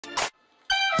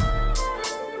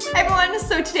everyone,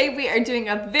 so today we are doing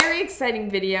a very exciting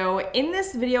video. In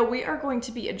this video, we are going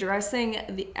to be addressing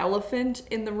the elephant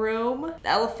in the room. The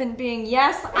elephant being,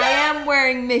 yes, I am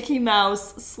wearing Mickey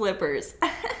Mouse slippers.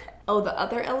 Oh, the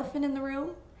other elephant in the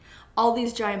room? All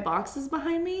these giant boxes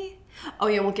behind me? Oh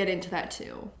yeah, we'll get into that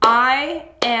too. I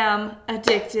am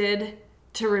addicted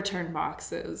to return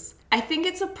boxes. I think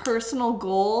it's a personal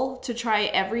goal to try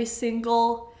every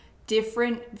single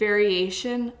different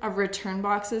variation of return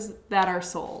boxes that are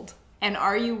sold. And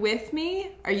are you with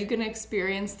me? Are you gonna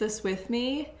experience this with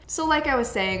me? So like I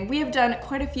was saying, we have done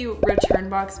quite a few return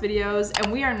box videos and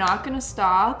we are not gonna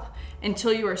stop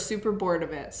until you are super bored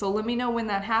of it. So let me know when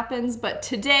that happens. But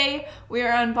today we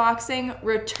are unboxing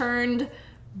returned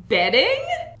bedding.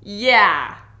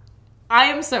 Yeah. I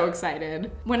am so excited.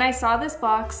 When I saw this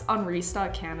box on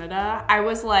Restock Canada, I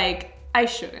was like, I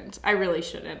shouldn't. I really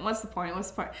shouldn't. What's the point?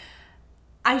 What's the point?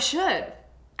 I should.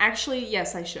 Actually,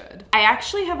 yes, I should. I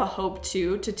actually have a hope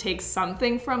too to take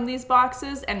something from these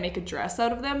boxes and make a dress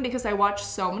out of them because I watch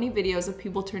so many videos of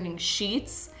people turning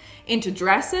sheets into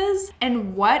dresses,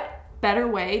 and what better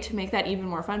way to make that even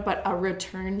more fun but a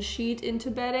return sheet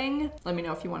into bedding? Let me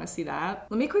know if you want to see that.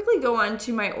 Let me quickly go on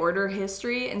to my order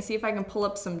history and see if I can pull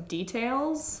up some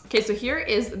details. Okay, so here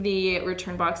is the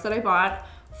return box that I bought.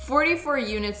 44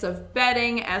 units of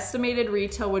bedding. Estimated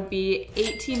retail would be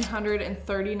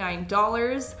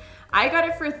 $1,839. I got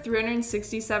it for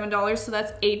 $367, so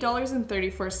that's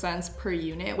 $8.34 per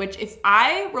unit, which if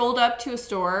I rolled up to a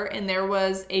store and there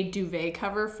was a duvet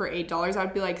cover for $8,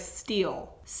 I'd be like,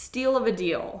 steal. Steal of a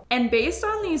deal. And based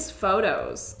on these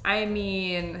photos, I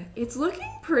mean, it's looking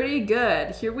pretty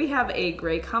good. Here we have a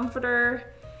gray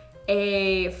comforter,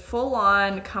 a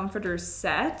full-on comforter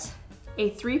set,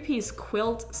 a 3-piece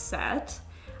quilt set.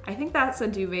 I think that's a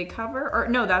duvet cover, or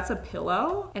no, that's a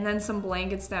pillow, and then some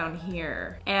blankets down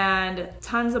here, and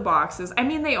tons of boxes. I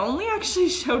mean, they only actually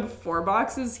showed 4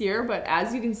 boxes here, but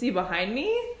as you can see behind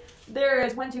me, there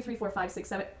is 1, 2, 3, 4, 5, 6,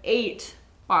 7, 8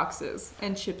 boxes,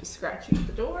 and Chip is scratching at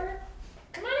the door.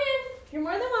 Come on in, you're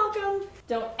more than welcome.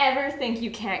 Don't ever think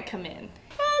you can't come in.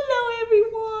 Hello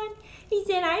everyone. He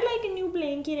said, I like a new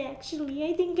blanket actually.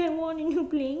 I think I want a new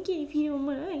blanket if you don't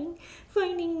mind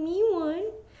finding me one.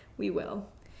 We will.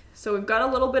 So we've got a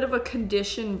little bit of a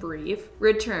condition brief.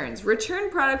 Returns.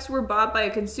 Returned products were bought by a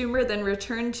consumer, then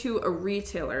returned to a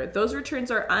retailer. Those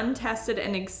returns are untested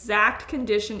and exact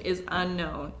condition is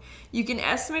unknown. You can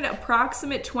estimate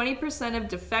approximate 20% of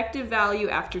defective value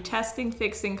after testing,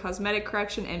 fixing, cosmetic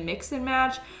correction, and mix and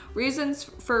match. Reasons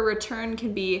for return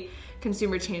can be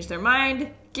consumer changed their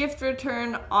mind, gift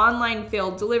return, online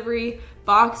failed delivery,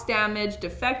 box damage,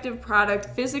 defective product,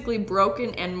 physically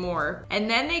broken, and more. And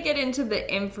then they get into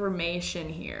the information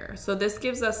here. So this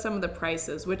gives us some of the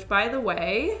prices, which by the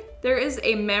way, there is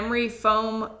a memory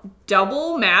foam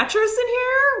double mattress in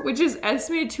here, which is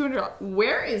estimated $200.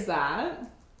 Where is that?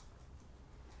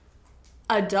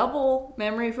 A double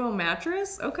memory foam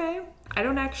mattress? Okay. I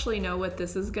don't actually know what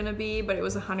this is gonna be, but it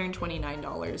was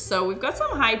 $129. So we've got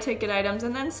some high ticket items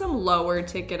and then some lower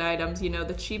ticket items. You know,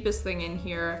 the cheapest thing in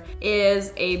here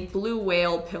is a blue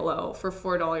whale pillow for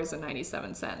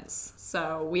 $4.97.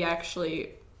 So we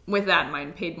actually, with that in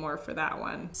mind, paid more for that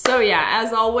one. So yeah,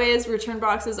 as always, return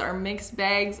boxes are mixed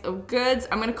bags of goods.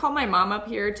 I'm gonna call my mom up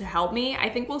here to help me. I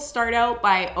think we'll start out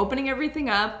by opening everything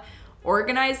up,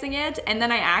 organizing it, and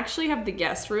then I actually have the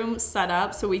guest room set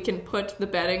up so we can put the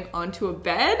bedding onto a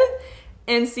bed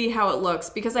and see how it looks,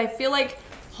 because I feel like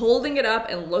holding it up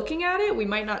and looking at it, we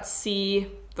might not see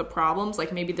the problems,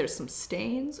 like maybe there's some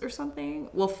stains or something.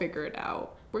 We'll figure it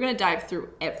out. We're gonna dive through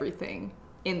everything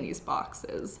in these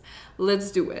boxes. Let's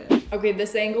do it. Okay,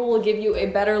 this angle will give you a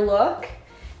better look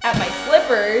at my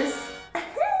slippers.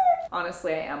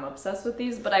 Honestly, I am obsessed with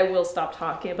these, but I will stop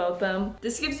talking about them.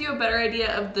 This gives you a better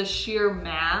idea of the sheer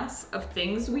mass of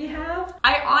things we have.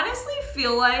 I honestly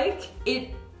feel like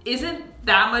it isn't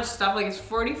that much stuff, like it's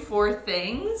 44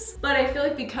 things, but I feel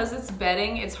like because it's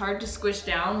bedding, it's hard to squish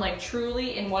down. Like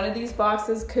truly in one of these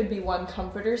boxes could be one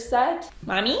comforter set.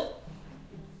 Mommy?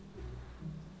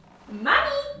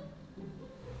 Mommy?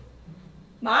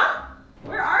 Mom?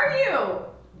 Where are you?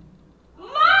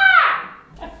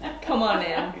 Come on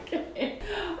in. Okay.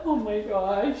 Oh my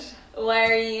gosh. Why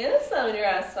are you so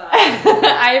dressed up?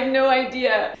 I have no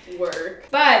idea. Work.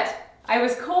 But I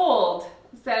was cold,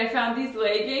 so I found these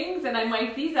leggings and I'm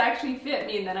like, these actually fit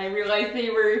me, and then I realized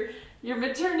they were your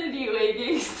maternity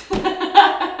leggings.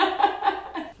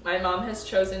 My mom has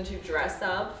chosen to dress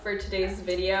up for today's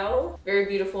video. Very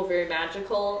beautiful, very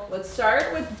magical. Let's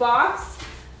start with box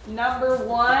number 1.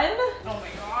 Oh my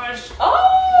gosh.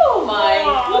 Oh my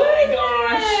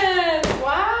gosh.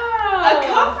 Wow. A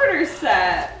comforter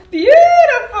set.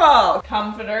 Beautiful.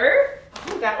 Comforter.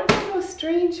 Oh, that looks like a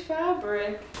strange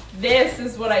fabric. This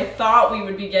is what I thought we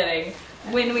would be getting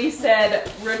when we said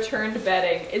returned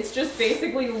bedding. It's just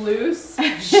basically loose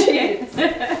sheets.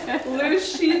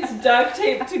 Loose sheets duct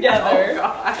taped together. Oh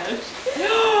gosh.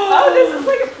 Oh, this is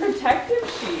like a protective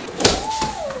sheet.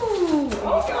 Ooh,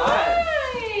 Oh my God.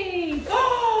 nice.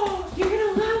 Oh, you're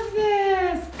gonna love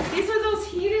this. These are those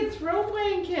heated throw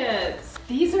blankets.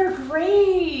 These are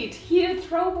great. Heated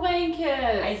throw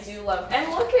blankets. I do love,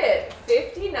 and look at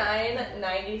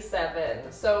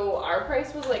 $59.97. So our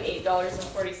price was like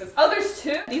 $8.40. Oh, there's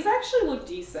two. These actually look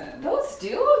decent. Those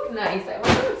do look nice. I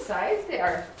wonder what size they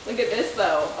are. Look at this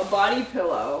though, a body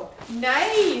pillow.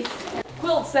 Nice.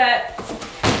 Quilt set.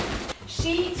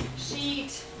 Sheet,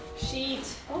 sheet, sheet.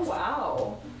 Oh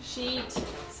wow, sheet.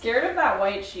 Scared of that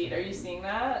white sheet, are you seeing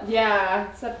that?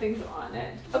 Yeah, something's on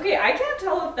it. Okay, I can't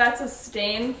tell if that's a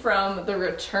stain from the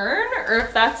return or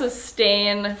if that's a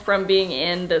stain from being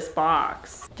in this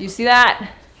box. Do you see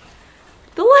that?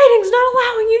 The lighting's not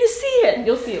allowing you to see it.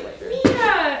 You'll see it later.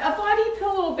 Yeah, a body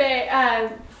pillow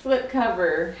bag, slip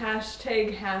cover.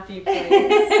 Hashtag happy place. And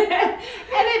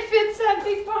it fits that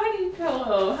big body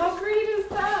pillow. How great is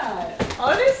that?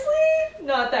 Honestly,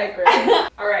 not that great.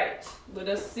 All right, let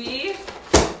us see.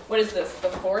 What is this, the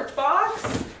fourth box?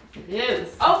 It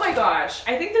is. Oh my gosh,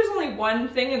 I think there's only one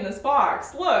thing in this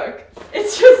box. Look,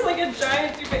 it's just like a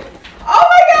giant duvet. Oh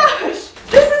my gosh,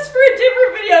 this is for a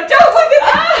different video. Don't look at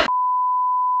that.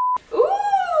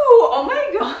 Ooh, oh my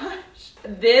gosh.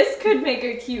 This could make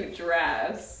a cute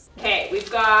dress. Okay, we've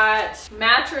got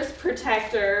mattress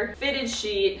protector, fitted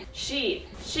sheet, sheet,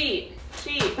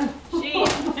 Oh my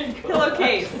God.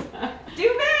 pillowcase,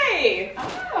 duvet.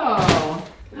 Oh.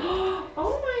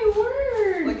 Oh my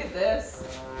word. Look at this.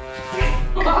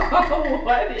 Oh,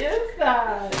 what is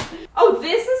that? Oh,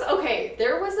 this is, okay,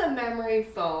 there was a memory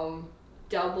foam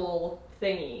double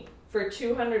thingy for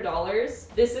 $200.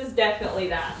 This is definitely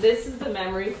that. This is the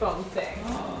memory foam thing.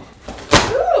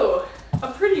 Ooh,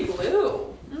 a pretty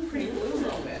blue. Pretty blue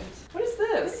moment. What is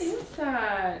this? What is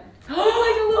that? It's like a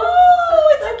little,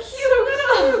 oh, it's a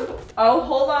cute little. Oh,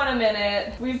 hold on a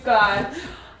minute. We've got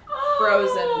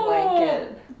frozen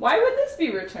blanket. Why would this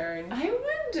be returned? I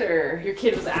wonder. Your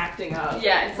kid was acting up.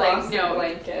 Yeah, it's like, Frosted no.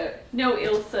 blanket. No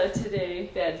Ilsa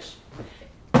today. Veg.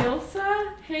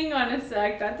 Ilsa? Hang on a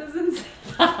sec. That doesn't.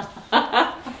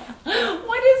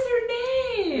 What is her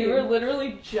name? We were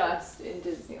literally just in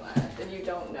Disneyland and you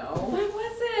don't know. What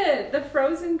was it? The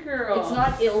Frozen girl. It's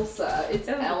not Ilsa, it's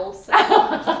Oh. Elsa.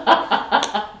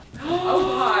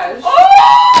 Oh gosh. Oh!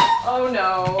 Oh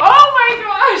no. Oh my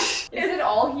gosh! Is it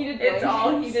all heated blankets? It's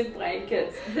all heated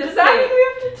blankets. Does that mean we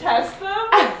have to test them?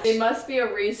 They must be a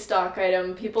restock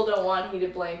item. People don't want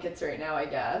heated blankets right now, I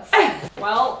guess.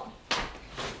 Well,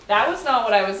 that was not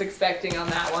what I was expecting on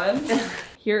that one.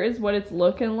 Here is what it's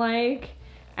looking like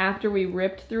after we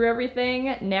ripped through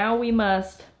everything. Now we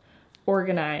must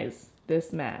organize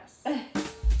this mess.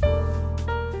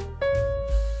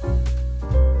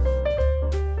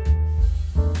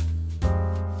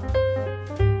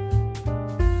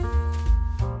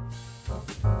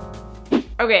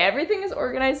 Okay, everything is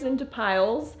organized into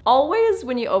piles. Always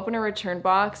when you open a return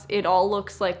box, it all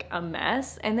looks like a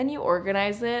mess, and then you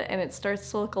organize it and it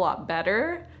starts to look a lot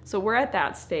better. So we're at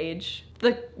that stage.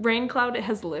 The rain cloud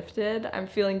has lifted. I'm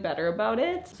feeling better about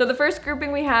it. So the first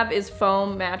grouping we have is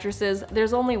foam mattresses.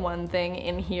 There's only one thing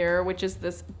in here, which is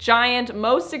this giant,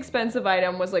 most expensive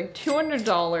item was like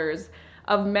 $200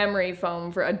 of memory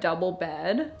foam for a double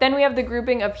bed. Then we have the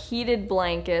grouping of heated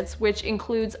blankets, which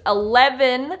includes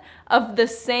 11 of the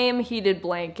same heated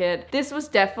blanket. This was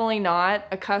definitely not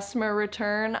a customer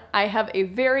return. I have a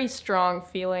very strong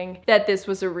feeling that this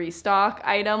was a restock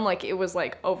item, like it was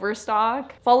like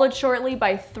overstock. Followed shortly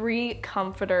by 3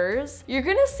 comforters. You're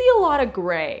gonna see a lot of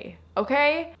gray.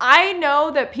 Okay? I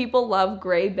know that people love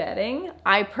gray bedding.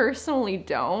 I personally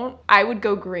don't. I would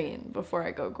go green before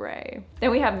I go gray. Then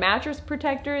we have mattress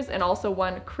protectors and also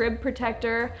 1 crib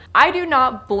protector. I do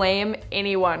not blame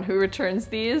anyone who returns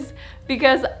these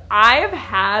because I've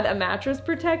had a mattress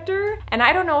protector and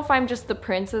I don't know if I'm just the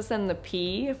princess and the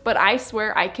pea, but I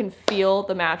swear I can feel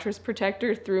the mattress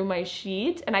protector through my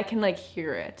sheet and I can like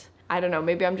hear it. I don't know,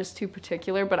 maybe I'm just too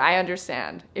particular, but I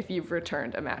understand if you've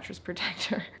returned a mattress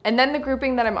protector. And then the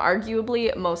grouping that I'm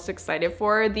arguably most excited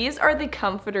for, these are the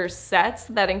comforter sets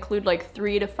that include like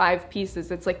 3 to 5 pieces.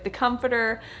 It's like the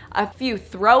comforter, a few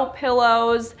throw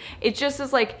pillows. It just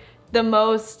is like the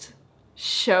most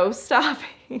show-stopping.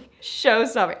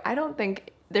 I don't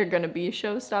think they're gonna be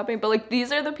show-stopping, but like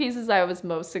these are the pieces I was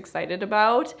most excited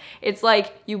about. It's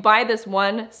like you buy this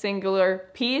one singular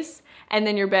piece and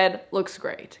then your bed looks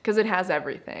great because it has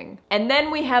everything. And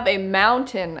then we have a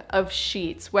mountain of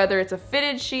sheets, whether it's a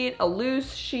fitted sheet, a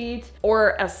loose sheet,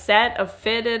 or a set of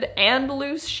fitted and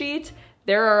loose sheet.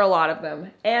 There are a lot of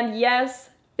them. And yes,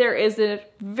 there is a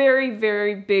very,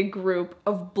 very big group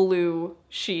of blue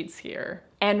sheets here.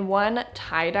 And one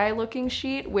tie-dye looking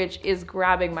sheet, which is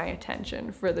grabbing my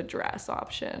attention for the dress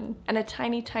option. And a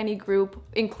tiny, tiny group,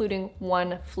 including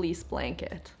one fleece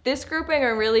blanket. This grouping I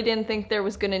really didn't think there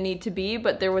was gonna need to be,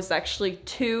 but there was actually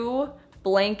 2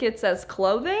 blankets as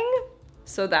clothing.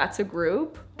 So that's a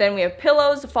group. Then we have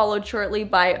pillows, followed shortly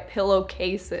by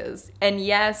pillowcases. And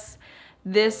yes,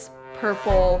 this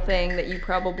purple thing that you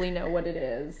probably know what it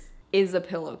is a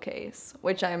pillowcase,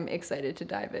 which I'm excited to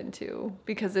dive into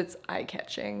because it's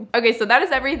eye-catching. Okay, so that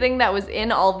is everything that was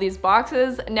in all of these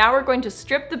boxes. Now we're going to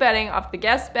strip the bedding off the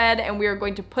guest bed and we are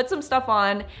going to put some stuff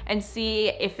on and see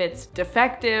if it's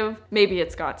defective, maybe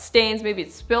it's got stains, maybe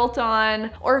it's spilt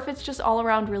on, or if it's just all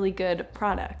around really good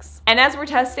products. And as we're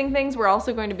testing things, we're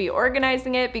also going to be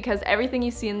organizing it because everything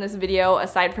you see in this video,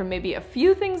 aside from maybe a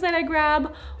few things that I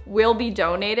grab, will be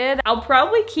donated. I'll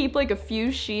probably keep like a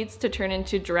few sheets to turn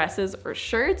into dresses or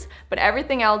shirts, but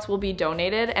everything else will be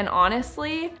donated. And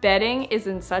honestly, bedding is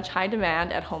in such high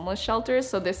demand at homeless shelters,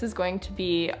 so this is going to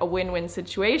be a win-win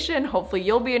situation. Hopefully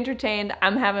you'll be entertained,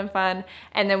 I'm having fun,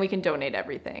 and then we can donate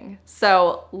everything.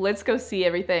 So let's go see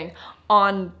everything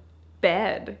on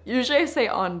bed. Usually I say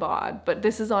on bod, but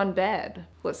this is on bed.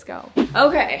 Let's go.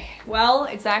 Okay, well,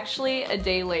 it's actually a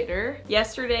day later.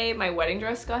 Yesterday, my wedding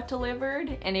dress got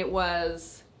delivered and it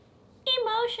was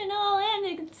emotional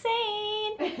and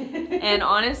insane. And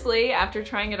honestly, after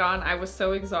trying it on, I was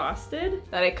so exhausted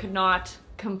that I could not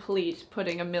complete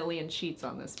putting a million sheets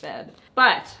on this bed.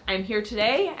 But I'm here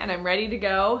today and I'm ready to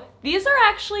go. These are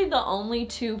actually the only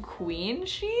 2 queen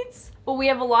sheets, but we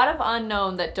have a lot of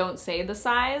unknown that don't say the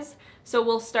size. So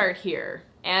we'll start here.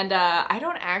 And I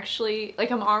don't actually,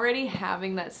 like, I'm already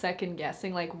having that second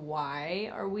guessing, like,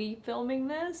 why are we filming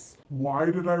this? Why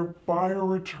did I buy a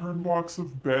return box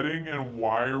of bedding and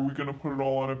why are we gonna put it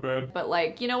all on a bed? But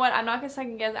like, you know what? I'm not gonna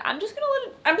second guess it. I'm just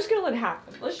gonna let it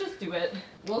happen. Let's just do it.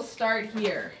 We'll start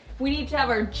here. We need to have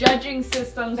our judging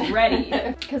systems ready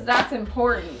because that's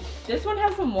important. This one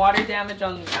has some water damage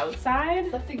on the outside.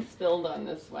 Something spilled on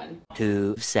this one.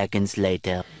 2 seconds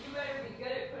later.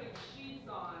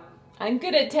 I'm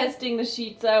good at testing the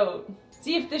sheets out.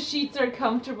 See if the sheets are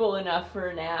comfortable enough for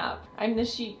a nap. I'm the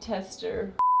sheet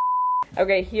tester.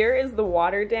 Okay, here is the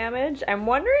water damage. I'm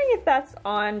wondering if that's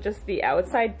on just the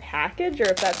outside package or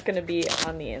if that's gonna be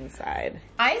on the inside.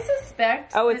 I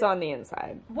suspect... Oh, it's on the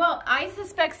inside. Well, I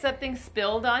suspect something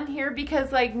spilled on here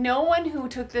because like no one who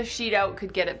took the sheet out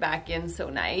could get it back in so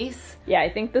nice. Yeah, I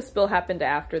think the spill happened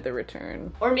after the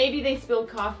return. Or maybe they spilled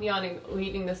coffee on it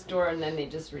leaving the store and then they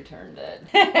just returned it.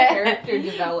 Character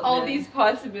development. All these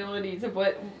possibilities of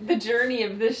what the journey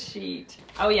of this sheet.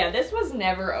 Oh yeah, this was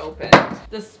never opened.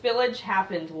 The spillage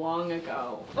happened long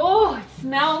ago. Oh, it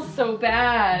smells so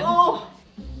bad. Oh!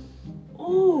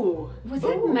 Ooh! Was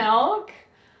it milk?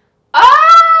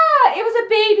 Ah! It was a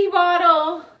baby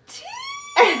bottle.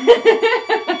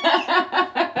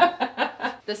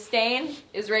 The stain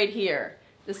is right here.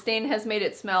 The stain has made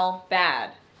it smell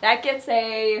bad. That gets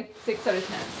a 6 out of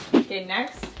 10. Okay,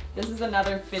 next. This is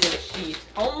another fitted sheet.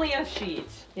 Only a sheet.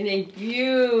 In a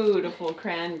beautiful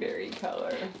cranberry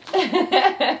color.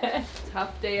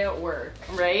 Tough day at work.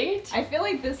 Right? I feel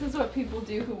like this is what people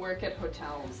do who work at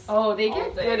hotels. Oh, they all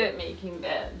get day. good at making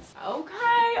beds.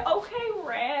 Okay,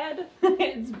 red.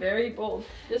 It's very bold.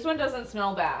 This one doesn't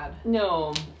smell bad.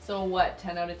 No. So what,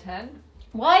 10 out of 10?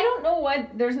 Well, I don't know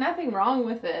what, there's nothing wrong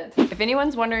with it. If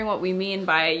anyone's wondering what we mean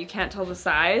by you can't tell the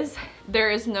size, there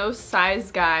is no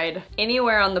size guide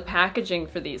anywhere on the packaging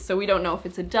for these. So we don't know if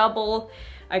it's a double,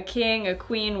 a king, a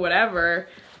queen, whatever.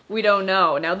 We don't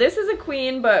know. Now this is a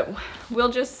queen, but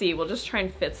we'll just see. We'll just try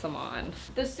and fit some on.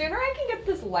 The sooner I can get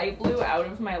this light blue out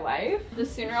of my life, the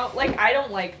sooner I'll, like, I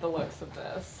don't like the looks of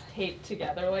this taped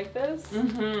together like this.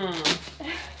 Mm-hmm.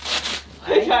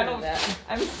 I don't know.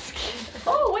 I'm scared.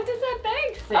 Oh, what does that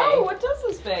bag say? Oh, what does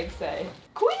this bag say?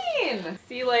 Queen!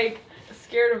 See, like,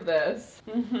 scared of this.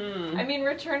 Mm-hmm. I mean,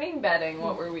 returning bedding,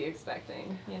 what were we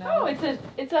expecting, you know? Oh,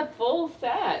 it's a full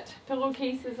set.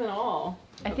 Pillowcases and all.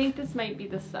 I think this might be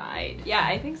the side. Yeah,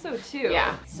 I think so too.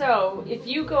 Yeah. So, if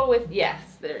you go with, yes,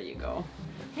 there you go.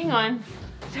 Hang on.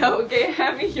 Okay,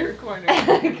 have me your corner.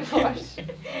 Gosh.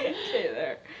 Okay,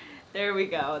 there. There we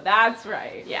go. That's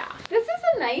right. Yeah. This is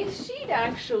a nice sheet,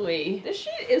 actually. This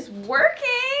sheet is working.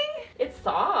 It's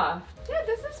soft. Yeah,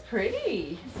 this is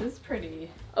pretty. This is pretty.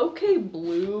 Okay,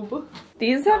 Bloob.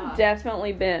 These have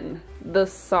definitely been the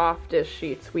softest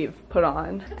sheets we've put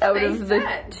on out of the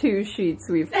 2 sheets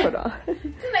we've put on.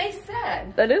 It's a nice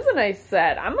set. That is a nice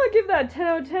set. I'm gonna give that 10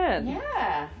 out of 10.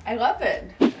 Yeah, I love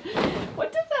it.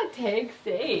 What does that tag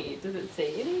say? Does it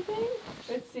say anything?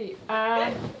 Let's see.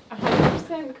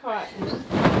 100% cotton.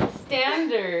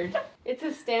 Standard. It's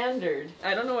a standard.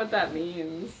 I don't know what that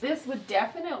means. This would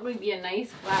definitely be a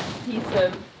nice flat piece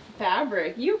of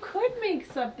fabric. You could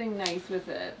make something nice with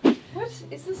it. What?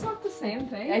 Is this not the same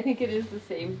thing? I think it is the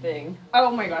same thing. Oh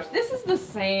my gosh, this is the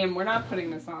same. We're not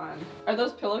putting this on. Are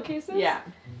those pillowcases? Yeah.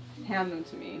 Hand them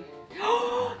to me.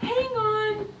 Hang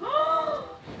on.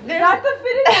 Is that the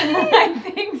fitted sheet? I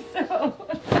think so.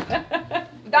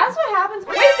 That's what happens.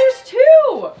 Wait, there's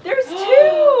 2! There's 2!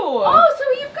 Oh, so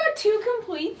you've got 2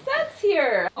 complete sets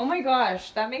here. Oh my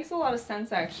gosh, that makes a lot of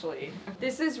sense actually.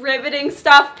 This is riveting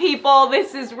stuff, people.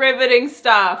 This is riveting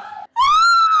stuff.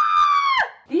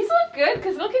 These look good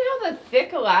because look at how the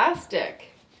thick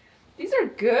elastic. These are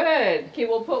good. Okay,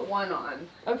 we'll put one on.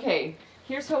 Okay,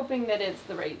 here's hoping that it's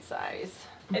the right size.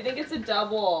 I think it's a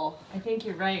double. I think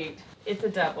you're right. It's a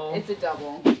double. It's a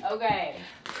double. Okay.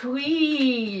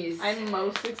 Please. I'm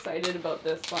most excited about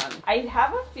this one. I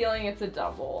have a feeling it's a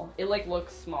double. It like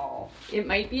looks small. It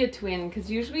might be a twin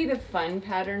because usually the fun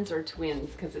patterns are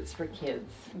twins because it's for kids.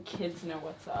 Kids know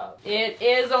what's up. It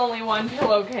is only 1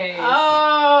 pillowcase.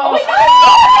 Oh!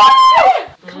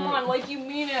 Come on, like you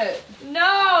mean it.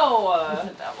 No! It's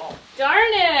a double.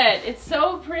 Darn it! It's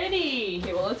so pretty.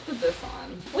 Okay, well let's put this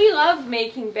on. We love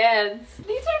making beds.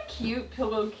 These are cute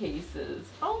pillowcases.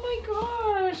 Oh my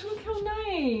gosh, look how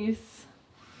nice.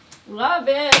 Love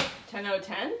it. 10 out of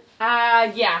 10?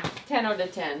 Yeah, 10 out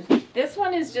of 10. This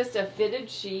one is just a fitted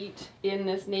sheet in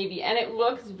this navy and it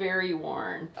looks very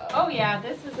worn. Oh yeah,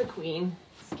 this is a queen.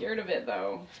 Scared of it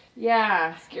though.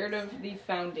 Yeah. Scared of the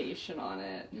foundation on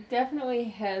it. It definitely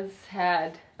has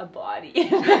had a body.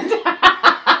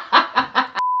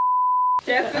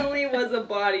 Definitely was a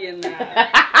body in that.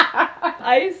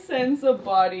 I sense a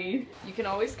body. You can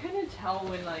always kind of tell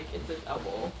when like it's a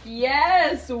double.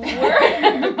 Yes,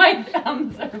 we're My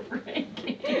thumbs are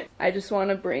breaking. I just want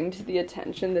to bring to the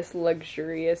attention this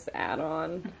luxurious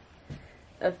add-on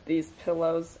of these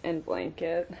pillows and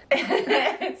blanket.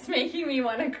 It's making me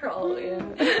want to crawl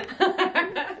in.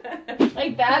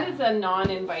 Like that is a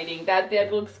non-inviting. That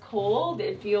bed looks cold.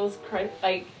 It feels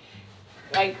like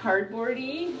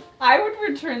cardboardy. I would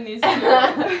return these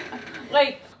two.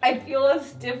 Like I feel as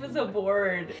stiff as a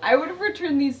board. I would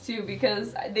return these two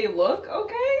because they look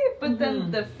okay, but then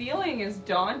the feeling is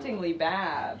dauntingly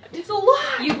bad. It's a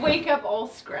lot. You'd wake up all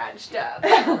scratched up.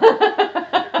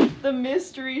 The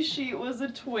mystery sheet was a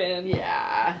twin.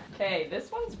 Yeah. Okay,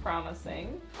 this one's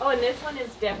promising. Oh, and this one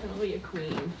is definitely a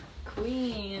queen.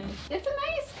 Queen. It's a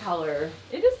nice color.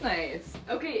 It is nice.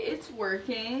 Okay, it's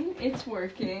working. It's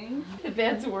working. The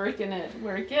bed's working it.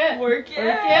 Work it. Work it.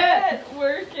 Work it.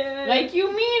 Work it. Like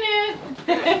you mean it.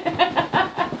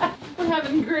 We're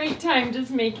having a great time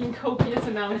just making copious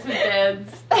amounts of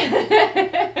beds.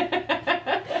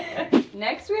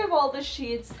 Next we have all the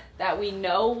sheets that we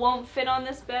know won't fit on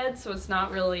this bed, so it's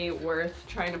not really worth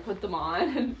trying to put them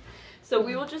on. So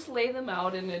we will just lay them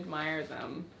out and admire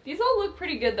them. These all look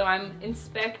pretty good though. I'm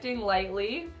inspecting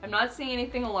lightly. I'm not seeing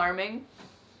anything alarming.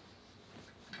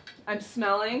 I'm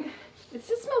smelling. It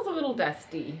just smells a little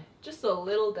dusty. Just a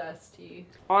little dusty.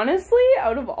 Honestly,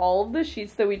 out of all of the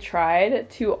sheets that we tried,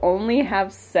 to only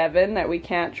have 7 that we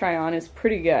can't try on is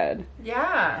pretty good.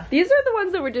 Yeah. These are the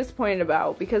ones that we're disappointed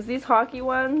about because these hockey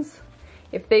ones,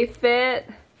 if they fit,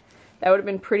 that would have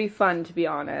been pretty fun, to be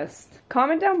honest.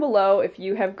 Comment down below if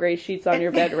you have gray sheets on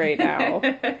your bed right now.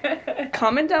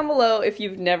 Comment down below if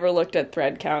you've never looked at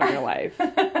thread count in your life.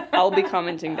 I'll be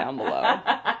commenting down below.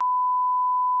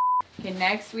 Okay,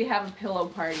 next we have a pillow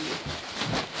party.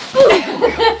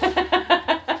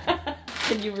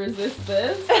 Can you resist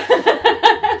this?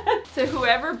 To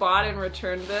whoever bought and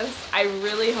returned this, I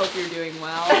really hope you're doing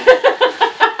well.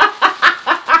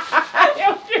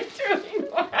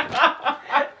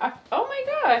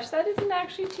 That isn't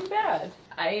actually too bad.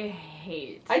 I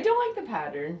don't like the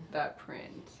pattern. that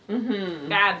print. Mm-hmm.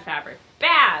 Bad fabric.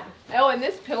 Bad! Oh, and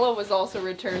this pillow was also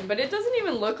returned, but it doesn't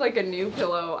even look like a new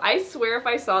pillow. I swear if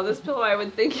I saw this pillow, I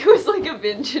would think it was like a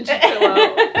vintage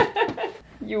pillow.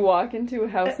 You walk into a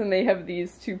house and they have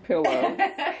these 2 pillows. I'm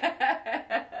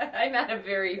at a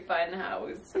very fun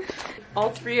house. All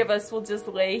 3 of us will just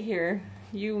lay here.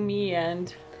 You, me,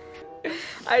 and...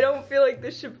 I don't feel like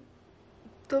this should...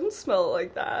 Don't smell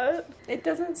like that. It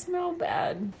doesn't smell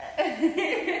bad.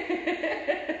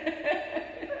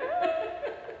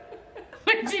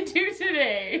 did you do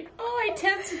today? Oh, I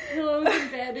tested pillows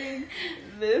and bedding.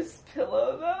 This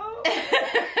pillow though?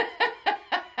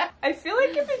 I feel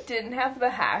like if it didn't have the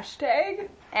hashtag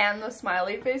and the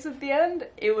smiley face at the end,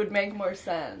 it would make more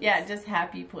sense. Yeah, just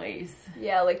happy place.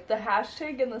 Yeah, like the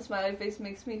hashtag and the smiley face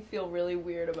makes me feel really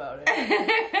weird about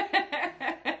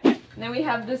it. And then we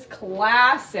have this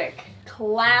classic,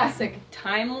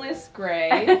 timeless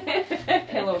gray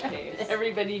pillowcase.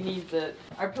 Everybody needs it.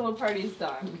 Our pillow party's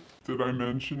done. Did I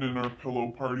mention in our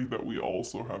pillow party that we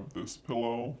also have this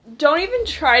pillow? Don't even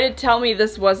try to tell me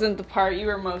this wasn't the part you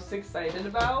were most excited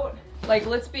about. Like,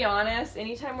 let's be honest,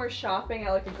 anytime we're shopping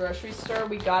at like a grocery store,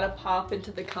 we gotta pop into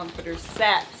the comforter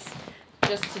sets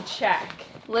just to check.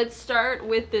 Let's start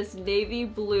with this navy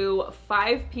blue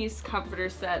 5-piece comforter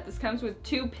set. This comes with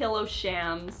 2 pillow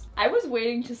shams. I was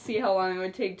waiting to see how long it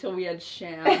would take till we had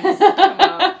shams come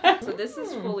out. So this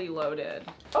is fully loaded.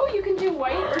 Oh, you can do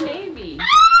white or navy.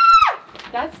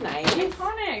 That's nice.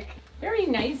 Iconic. Very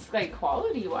nice, like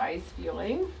quality-wise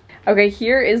feeling. Okay,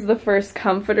 here is the first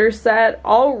comforter set.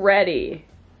 Already,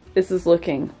 this is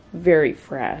looking very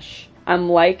fresh. I'm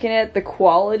liking it. The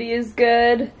quality is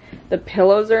good. The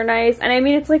pillows are nice. And I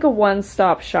mean, it's like a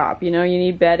one-stop shop. You know, you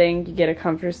need bedding, you get a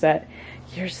comforter set,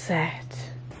 you're set.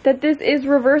 That this is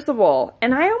reversible.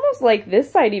 And I almost like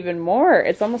this side even more.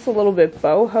 It's almost a little bit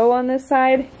boho on this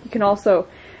side. You can also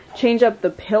change up the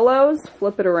pillows,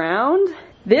 flip it around.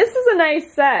 This is a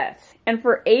nice set. And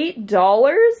for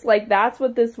 $8, like that's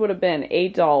what this would have been,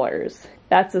 $8.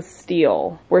 That's a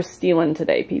steal. We're stealing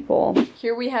today, people.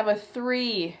 Here we have a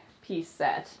 3-piece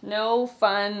set. No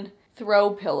fun throw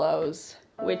pillows,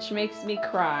 which makes me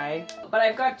cry. But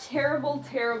I've got terrible,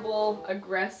 terrible,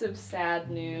 aggressive, sad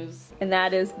news. And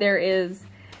that is there is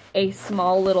a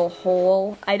small little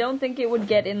hole. I don't think it would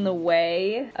get in the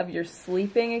way of your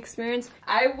sleeping experience.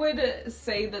 I would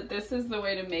say that this is the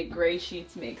way to make gray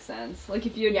sheets make sense. Like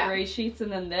if you had gray sheets and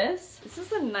then this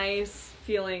is a nice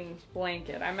feeling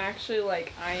blanket. I'm actually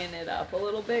like eyeing it up a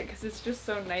little bit because it's just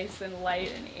so nice and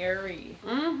light and airy.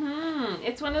 Mm-hmm.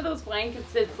 It's one of those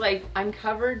blankets that's like, I'm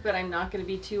covered, but I'm not going to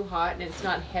be too hot and it's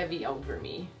not heavy over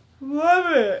me.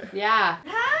 Love it. Yeah.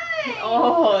 Hi.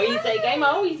 Oh, he's like, I'm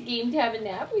always game to have a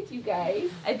nap with you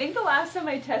guys. I think the last time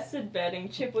I tested bedding,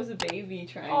 Chip was a baby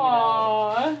trying it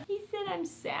out. Aww. He said I'm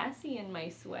sassy in my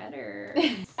sweater.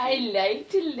 I like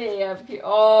to lay up here.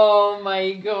 Oh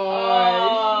my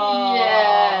gosh.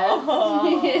 Yes.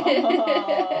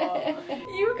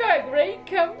 You got great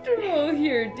comfortable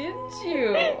here, didn't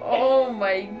you? Oh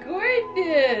my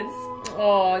goodness.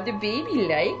 Oh, the baby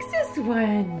likes this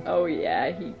one. Oh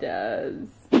yeah, he does.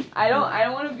 I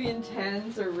don't want to be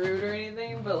intense or rude or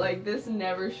anything, but like this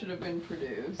never should have been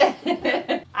produced.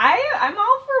 I'm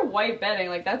all for white bedding,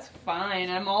 like that's fine.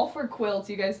 I'm all for quilts.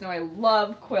 You guys know I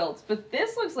love quilts, but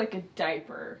this looks like a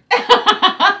diaper.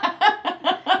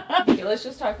 Okay, let's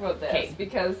just talk about this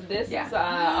because this is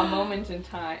a moment in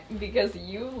time because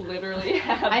you literally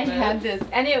have I had this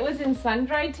and it was in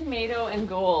sun-dried tomato and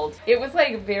gold. It was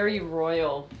like very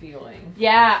royal feeling.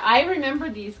 Yeah, I remember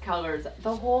these colors.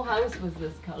 The whole house was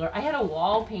this color. I had a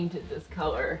wall painted this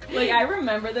color. Like I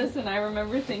remember this and I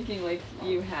remember thinking like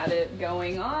you had it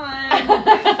going on.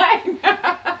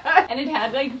 And it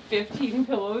had like 15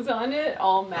 pillows on it,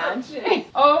 all matching.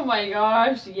 Oh my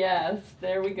gosh, yes,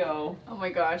 there we go. Oh my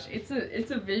gosh, it's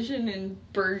a vision in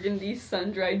burgundy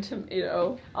sun-dried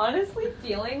tomato. Honestly,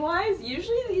 feeling-wise,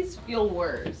 usually these feel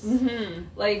worse. Mm-hmm.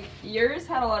 Like yours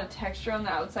had a lot of texture on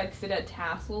the outside because it had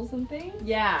tassels and things.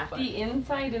 Yeah, the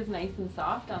inside is nice and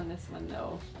soft on this one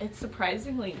though. It's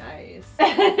surprisingly nice.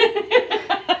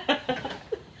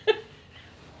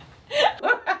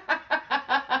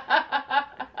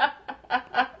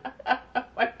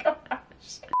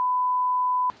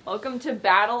 Welcome to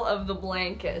Battle of the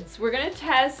Blankets. We're gonna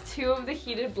test 2 of the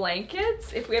heated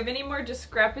blankets. If we have any more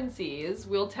discrepancies,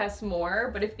 we'll test more.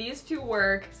 But if these 2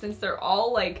 work, since they're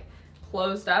all like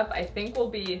closed up, I think we'll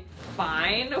be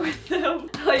fine with them.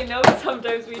 I know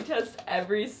sometimes we test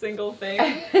every single thing,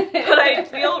 but I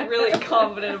feel really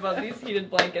confident about these heated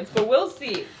blankets, but we'll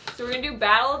see. So we're gonna do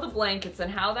Battle of the Blankets, and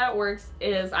how that works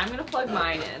is I'm gonna plug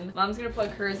mine in, Mom's gonna plug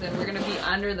hers in, we're gonna be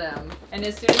under them, and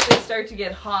as soon as they start to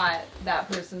get hot, that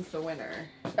person's the winner.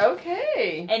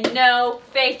 Okay. And no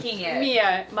faking it.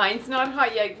 Mia, mine's not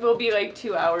hot yet. We'll be like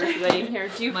 2 hours laying here.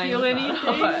 Do you feel anything?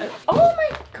 Hot. Oh my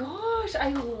gosh, I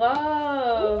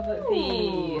love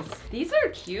these. These are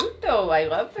cute though. I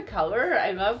love the color.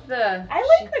 I love the...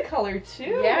 I like the color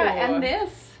too. Yeah, and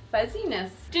this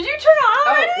fuzziness. Did you turn on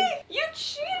already? You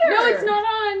cheater! No, it's not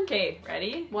on. Okay,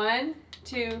 ready? 1,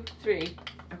 2, 3.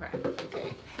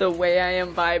 Okay. The way I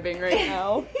am vibing right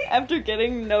now, after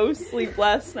getting no sleep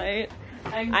last night,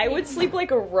 I would sleep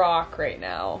like a rock right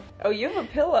now. Oh, you have a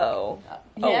pillow.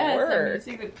 Yes, I'm work.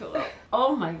 using the pillow.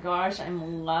 Oh my gosh,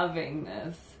 I'm loving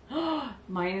this.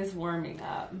 Mine is warming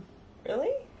up.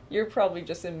 Really? You're probably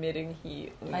just emitting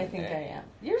heat. I think I am.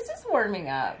 Yours is warming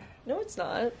up. No, it's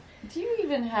not. Do you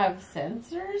even have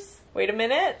sensors? Wait a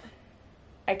minute.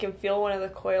 I can feel one of the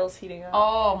coils heating up.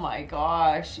 Oh my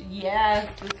gosh. Yes,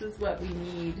 this is what we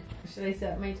need. Should I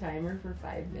set my timer for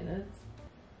 5 minutes?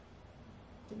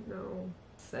 No.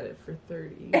 Set it for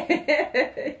 30.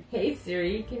 Hey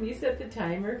Siri, can you set the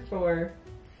timer for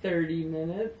 30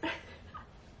 minutes?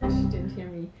 She didn't hear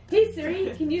me. Hey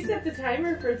Siri, can you set the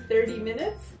timer for 30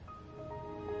 minutes?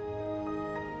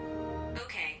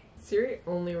 Okay. Siri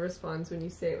only responds when you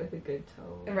say it with a good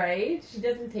tone. Right? She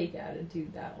doesn't take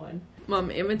attitude, that one. Mom,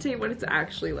 imitate what it's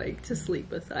actually like to sleep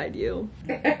beside you.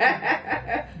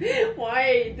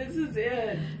 Why? This is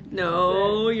it.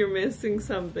 No, you're missing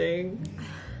something.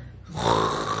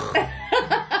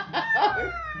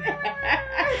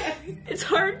 It's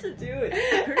hard to do. It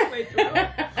hurts my throat.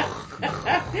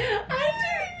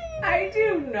 I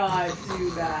do not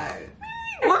do that.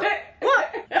 What?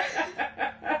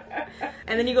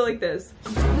 And then you go like this.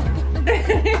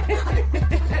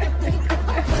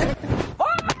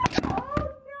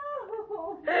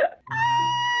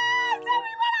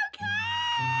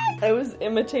 I was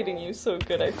imitating you so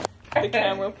good. The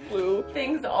camera flew.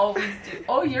 Things always do.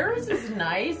 Oh, yours is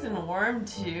nice and warm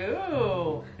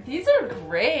too. These are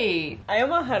great. I am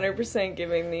 100%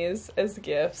 giving these as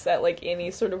gifts at like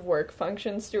any sort of work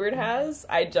function Stuart has.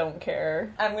 I don't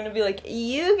care. I'm gonna be like,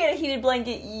 you get a heated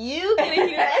blanket, you get a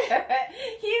heated blanket.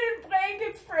 Heated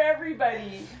blankets for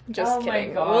everybody. Just kidding.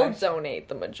 My gosh. We'll donate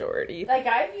the majority. Like,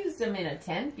 I've used them in a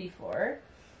tent before.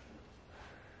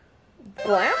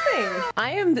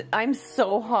 Glamping. I'm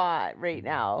so hot right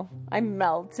now. I'm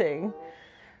melting.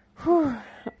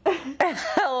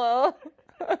 Hello.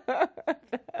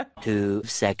 2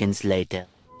 seconds later.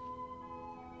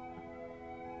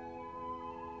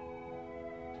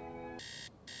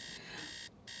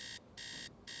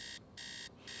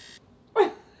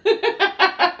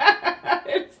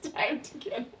 It's time to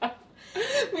get up.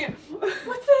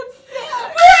 What's that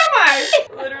sound? Where am I?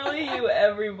 Literally you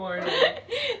every morning.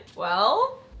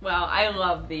 Well, I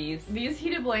love these. These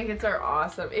heated blankets are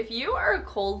awesome. If you are a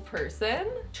cold person,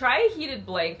 try a heated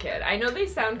blanket. I know they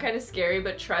sound kind of scary,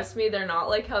 but trust me, they're not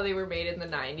like how they were made in the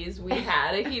 90s. We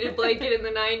had a heated blanket in the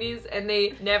 90s and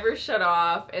they never shut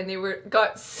off and they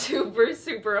got super,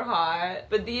 super hot.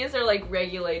 But these are like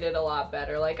regulated a lot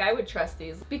better. Like, I would trust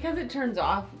these. Because it turns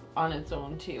off on its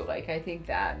own too. Like, I think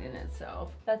that in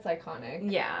itself. That's iconic.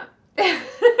 Yeah.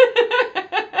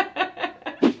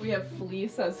 We have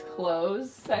fleece as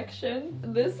clothes section.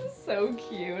 This is so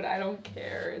cute. I don't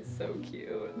care. It's so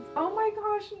cute. Oh my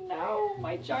gosh, no.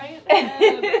 My giant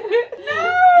head.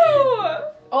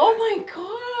 No! Oh my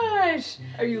gosh.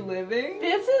 Are you living?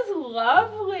 This is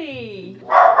lovely.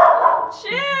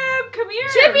 Chip, come here.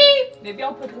 Chippy! Maybe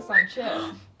I'll put this on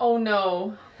Chip. Oh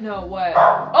no. No, what?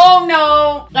 Oh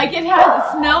no! Like, it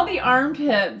has, smell the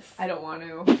armpits. I don't want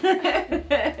to.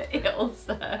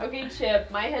 Ilsa. Okay, Chip,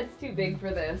 my head's too big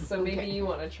for this, so maybe you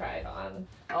want to try it on.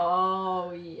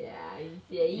 Oh, yeah.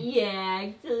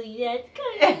 Actually, that's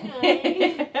kind of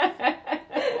nice.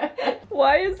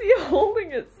 Why is he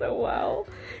holding it so well?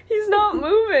 He's not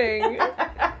moving.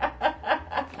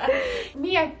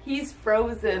 Mia, he's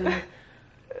frozen.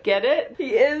 Get it? He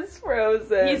is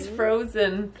frozen. He's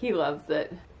frozen. He loves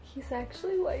it. He's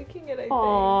actually liking it, I think.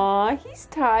 Aw, he's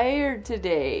tired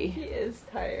today. He is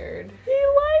tired. He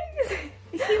likes it.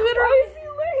 He literally... Why is he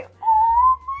like,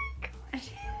 oh my gosh,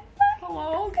 he likes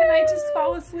Hello, can I just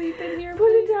fall asleep in here, Put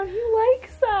it please? down. He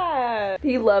likes that.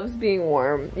 He loves being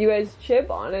warm. You guys, Chip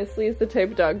honestly is the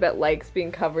type of dog that likes being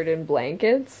covered in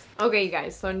blankets. Okay, you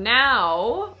guys, so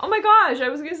now, oh my gosh, I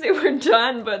was gonna say we're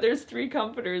done, but there's 3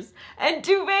 comforters and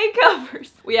duvet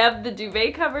covers. We have the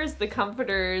duvet covers, the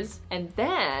comforters, and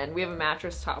then we have a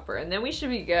mattress topper, and then we should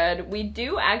be good. We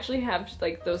do actually have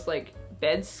like those like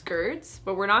bed skirts,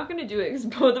 but we're not gonna do it because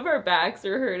both of our backs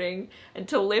are hurting, and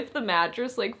to lift the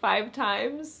mattress like 5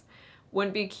 times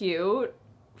wouldn't be cute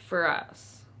for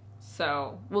us.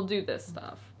 So we'll do this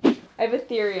stuff. I have a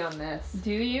theory on this.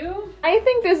 Do you? I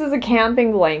think this is a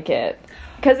camping blanket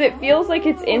because it feels like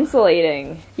it's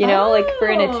insulating, you know, like for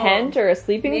in a tent or a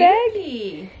sleeping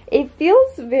bag. It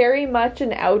feels very much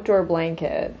an outdoor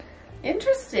blanket.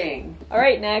 Interesting. All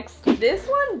right, next. This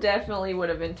one definitely would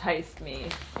have enticed me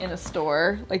in a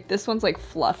store. Like, this one's like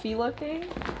fluffy looking.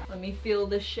 Let me feel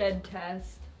the shed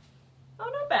test. Oh,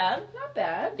 not bad. bad. Not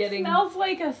bad. Getting- Smells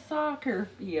like a soccer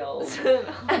field. It's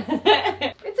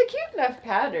a cute enough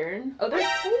pattern. Oh, there's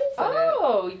holes in it.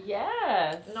 Oh,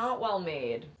 yes. Not well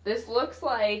made. This looks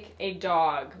like a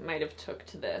dog might have took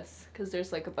to this because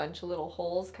there's like a bunch of little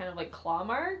holes, kind of like claw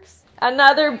marks.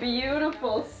 Another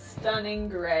beautiful, stunning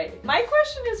gray. My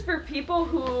question is for people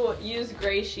who use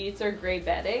gray sheets or gray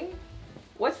bedding,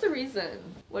 what's the reason?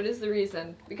 What is the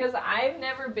reason? Because I've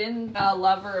never been a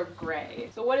lover of gray.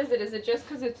 So what is it? Is it just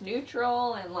because it's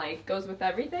neutral and like goes with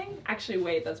everything? Actually,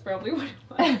 wait, that's probably what it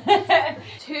was.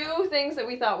 Two things that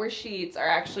we thought were sheets are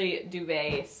actually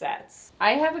duvet sets.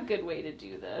 I have a good way to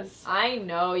do this. I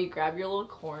know, you grab your little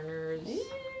corners.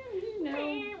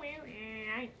 No.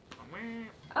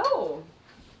 Oh,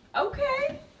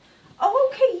 okay.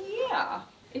 Oh, okay, yeah.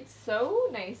 It's so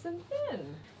nice and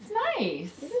thin. It's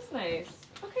nice. It is nice.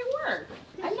 Okay, work.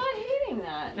 I'm not hating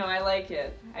that. No, I like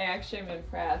it. I actually am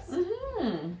impressed.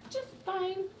 Mm-hmm. Just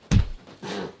fine.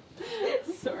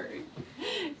 Sorry.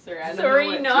 Sorry, I don't know Sorry,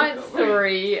 what not took over.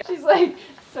 sorry. She's like,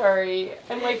 sorry.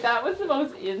 I'm like, that was the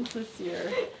most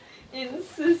insincere.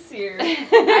 Insincere.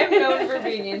 I'm known for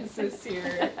being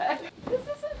insincere. This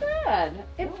isn't bad.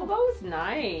 It flows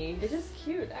nice. It is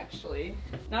cute, actually.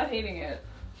 Not hating it.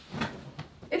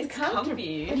 It's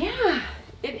comfy. Yeah,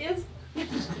 it is.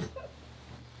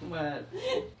 What?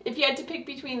 If you had to pick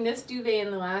between this duvet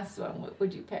and the last one, what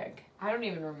would you pick? I don't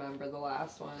even remember the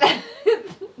last one.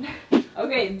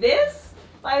 Okay, this,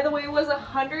 by the way, was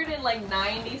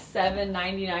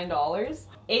 $197.99.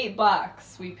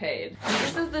 $8 we paid.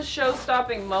 This is the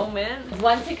show-stopping moment.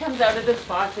 Once it comes out of this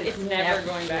box, It's never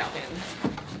going back in.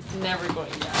 It's never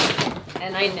going back.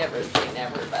 And I never say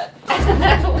never, but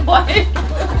What?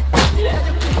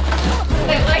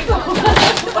 I like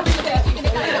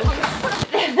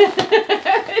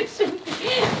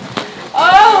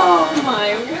Oh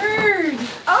my word!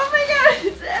 Oh my god,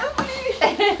 it's empty!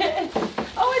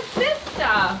 Oh, it's this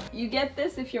stuff. You get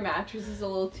this if your mattress is a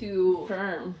little too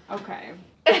Firm. Okay.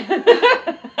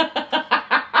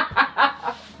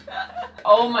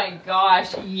 Oh my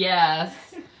gosh, yes.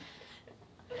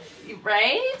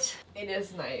 Right? It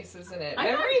is nice, isn't it? I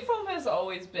know. Memory foam has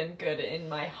always been good in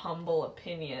my humble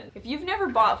opinion. If you've never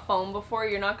bought foam before,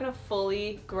 you're not gonna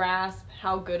fully grasp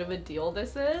how good of a deal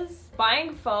this is.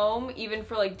 Buying foam, even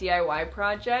for like DIY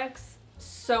projects,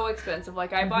 so expensive.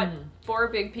 Like I bought 4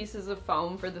 big pieces of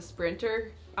foam for the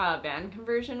Sprinter van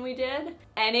conversion we did,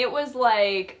 and it was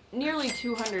like nearly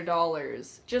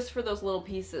 $200 just for those little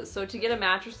pieces. So to get a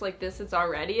mattress like this, it's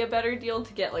already a better deal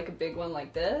to get like a big one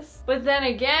like this. But then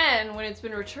again, when it's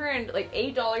been returned, like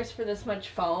 $8 for this much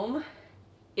foam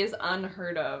is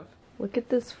unheard of. Look at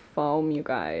this foam, you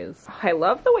guys. I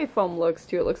love the way foam looks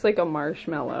too. It looks like a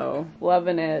marshmallow.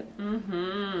 Loving it.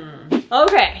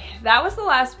 Okay, that was the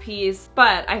last piece,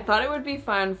 but I thought it would be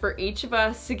fun for each of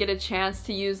us to get a chance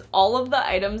to use all of the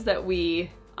items that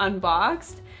we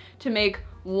unboxed to make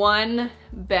one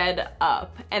bed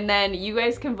up. And then you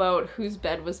guys can vote whose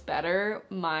bed was better,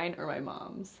 mine or my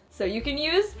mom's. So you can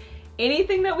use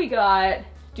anything that we got.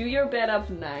 Do your bed up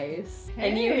nice.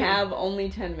 And you have only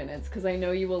 10 minutes because I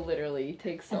know you will literally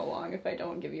take so long if I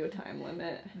don't give you a time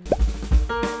limit.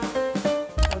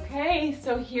 Okay,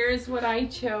 so here's what I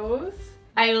chose.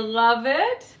 I love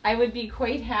it. I would be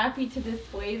quite happy to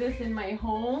display this in my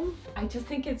home. I just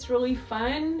think it's really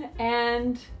fun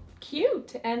and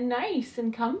cute and nice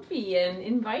and comfy and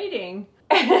inviting.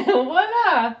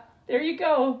 Voila! There you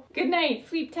go. Good night.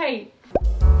 Sleep tight.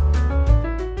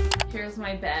 Here's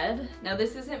my bed. Now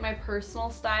this isn't my personal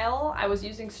style. I was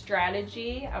using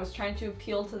strategy. I was trying to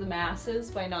appeal to the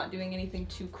masses by not doing anything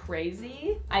too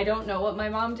crazy. I don't know what my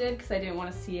mom did because I didn't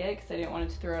want to see it because I didn't want it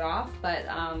to throw it off, but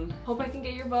hope I can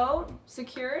get your vote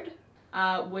secured.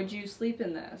 Would you sleep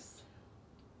in this?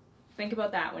 Think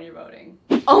about that when you're voting.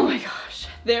 Oh my gosh,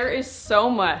 there is so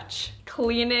much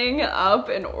cleaning up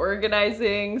and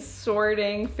organizing,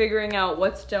 sorting, figuring out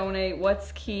what's donate,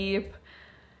 what's keep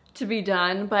to be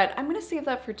done, but I'm gonna save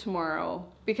that for tomorrow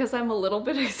because I'm a little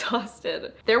bit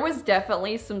exhausted. There was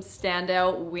definitely some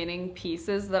standout winning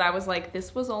pieces that I was like,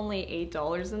 this was only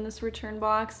 $8 in this return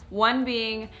box. One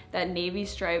being that navy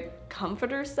stripe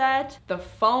comforter set, the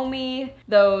foamy,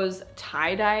 those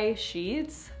tie-dye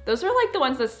sheets. Those are like the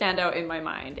ones that stand out in my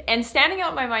mind. And standing out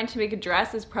in my mind to make a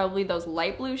dress is probably those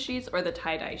light blue sheets or the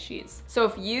tie-dye sheets. So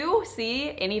if you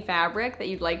see any fabric that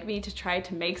you'd like me to try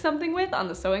to make something with on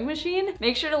the sewing machine,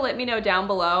 make sure to let me know down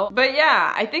below. But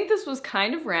yeah, I think this was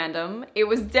kind of random. It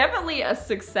was definitely a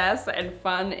success and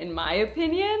fun in my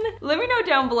opinion. Let me know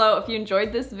down below if you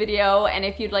enjoyed this video and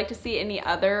if you'd like to see any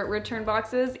other return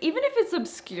boxes, even if it's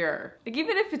obscure, like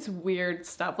even if it's weird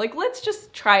stuff. Like let's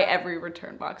just try every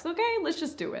return box, okay? Let's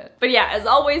just do it. to it. But yeah, as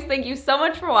always, thank you so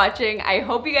much for watching. I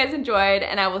hope you guys enjoyed,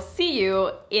 and I will see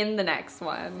you in the next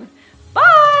one.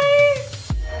 Bye!